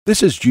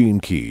This is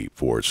Gene Key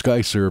for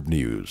Skyserve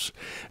News.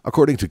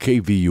 According to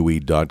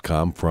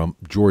KVUE.com from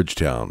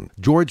Georgetown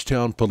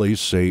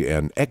police say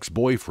an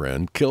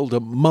ex-boyfriend killed a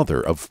mother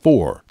of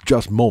four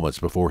just moments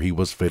before he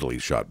was fatally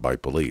shot by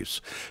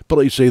police.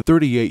 Police say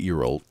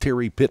 38-year-old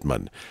Terry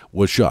Pittman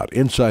was shot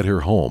inside her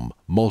home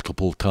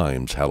multiple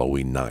times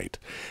Halloween night.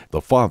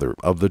 The father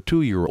of the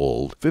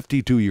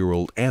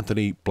 52-year-old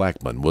Anthony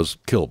Blackman was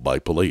killed by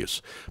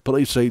police.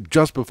 Police say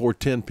just before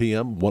 10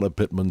 p.m., one of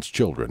Pittman's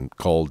children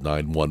called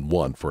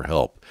 911 for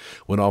help.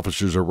 When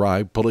officers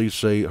arrived, police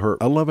say her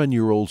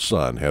 11-year-old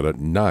son had a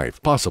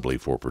knife, possibly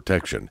for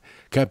protection.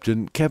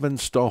 Captain Kevin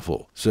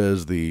Stoffel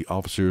says the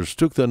officers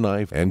took the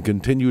knife and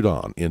continued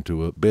on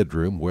into a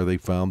bedroom where they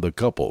found the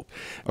couple.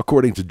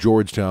 According to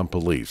Georgetown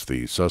police,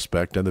 the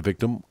suspect and the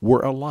victim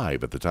were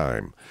alive at the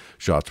time.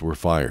 Shots were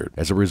fired.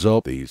 As a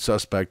result, the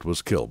suspect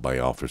was killed by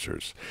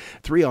officers.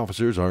 3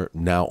 officers are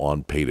now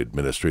on paid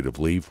administrative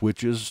leave,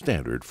 which is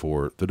standard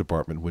for the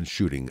department when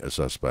shooting a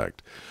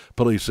suspect.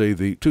 Police say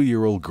the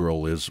 2-year-old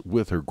girl is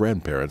with her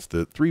grandparents.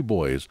 The 3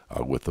 boys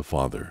are with the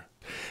father.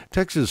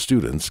 Texas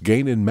students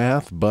gain in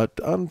math, but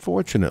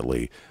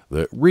unfortunately,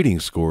 the reading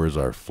scores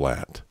are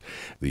flat.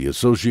 The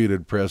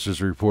Associated Press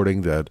is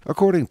reporting that,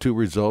 according to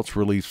results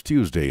released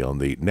Tuesday on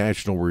the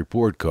National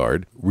Report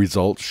Card,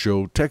 results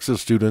show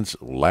Texas students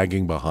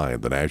lagging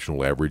behind the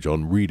national average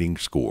on reading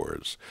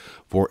scores.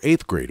 For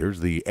 8th graders,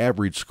 the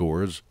average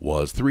scores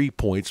was 3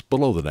 points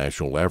below the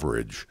national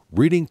average.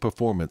 Reading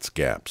performance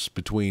gaps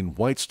between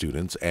white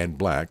students and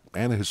black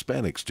and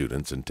Hispanic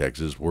students in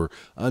Texas were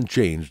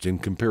unchanged in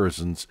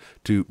comparisons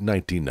to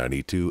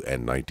 1992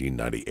 and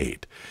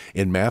 1998.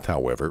 In math,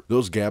 however,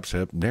 those gaps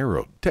have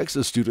narrowed.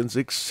 Texas students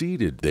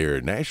exceeded their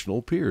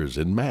national peers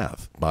in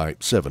math by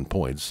 7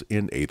 points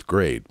in 8th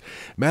grade.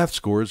 Math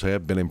scores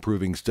have been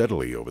improving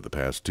steadily over the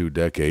past 2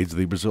 decades.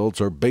 The results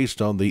are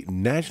based on the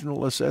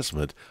National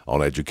Assessment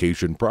on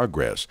Education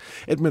Progress,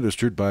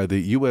 administered by the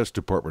U.S.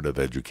 Department of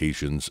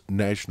Education's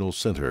National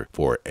Center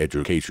for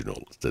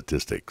Educational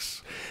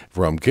Statistics.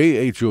 From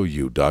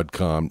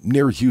KHOU.com,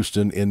 near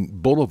Houston in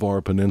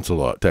Bolivar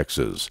Peninsula,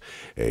 Texas,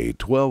 a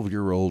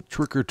 12-year-old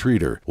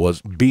trick-or-treater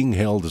was being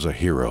hailed as a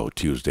hero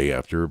Tuesday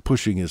after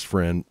pushing his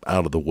friend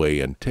out of the way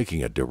and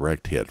taking a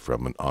direct hit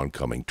from an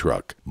oncoming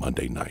truck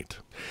Monday night.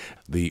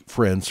 The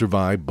friend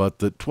survived, but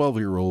the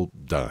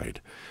 12-year-old died.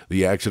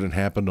 The accident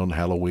happened on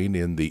Halloween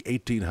in the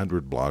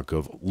 1800 block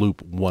of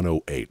Loop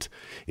 108.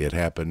 It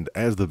happened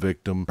as the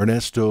victim,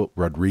 Ernesto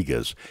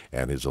Rodriguez,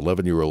 and his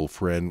 11-year-old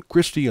friend,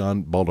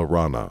 Christian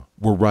Balderrama,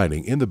 were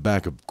riding in the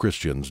back of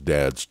Christian's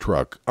dad's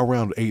truck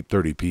around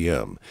 8:30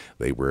 p.m.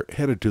 They were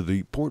headed to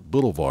the Port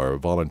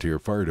Boulevard Volunteer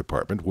Fire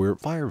Department, where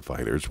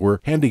firefighters were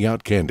handing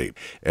out candy.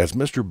 As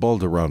Mr.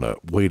 Balderrama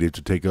waited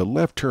to take a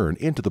left turn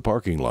into the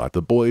parking lot,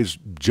 the boys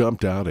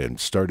jumped out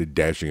and started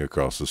dashing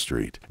across the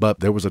street.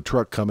 But there was a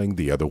truck coming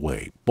the other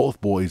way.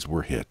 Both boys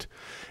were hit.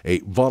 A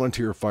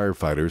volunteer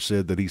firefighter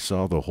said that he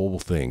saw the whole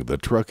thing. The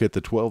truck hit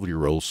the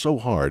 12-year-old so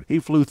hard he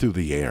flew through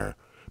the air.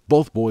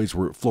 Both boys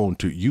were flown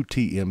to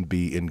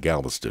UTMB in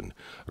Galveston,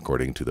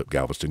 according to the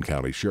Galveston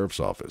County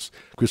Sheriff's Office.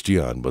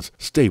 Christian was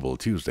stable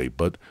Tuesday,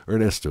 but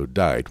Ernesto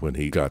died when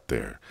he got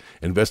there.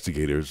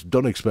 Investigators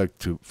don't expect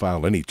to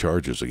file any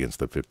charges against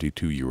the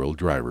 52-year-old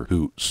driver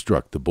who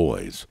struck the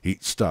boys. He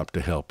stopped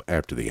to help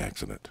after the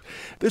accident.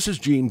 This is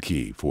Gene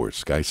Key for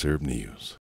Skyserve News.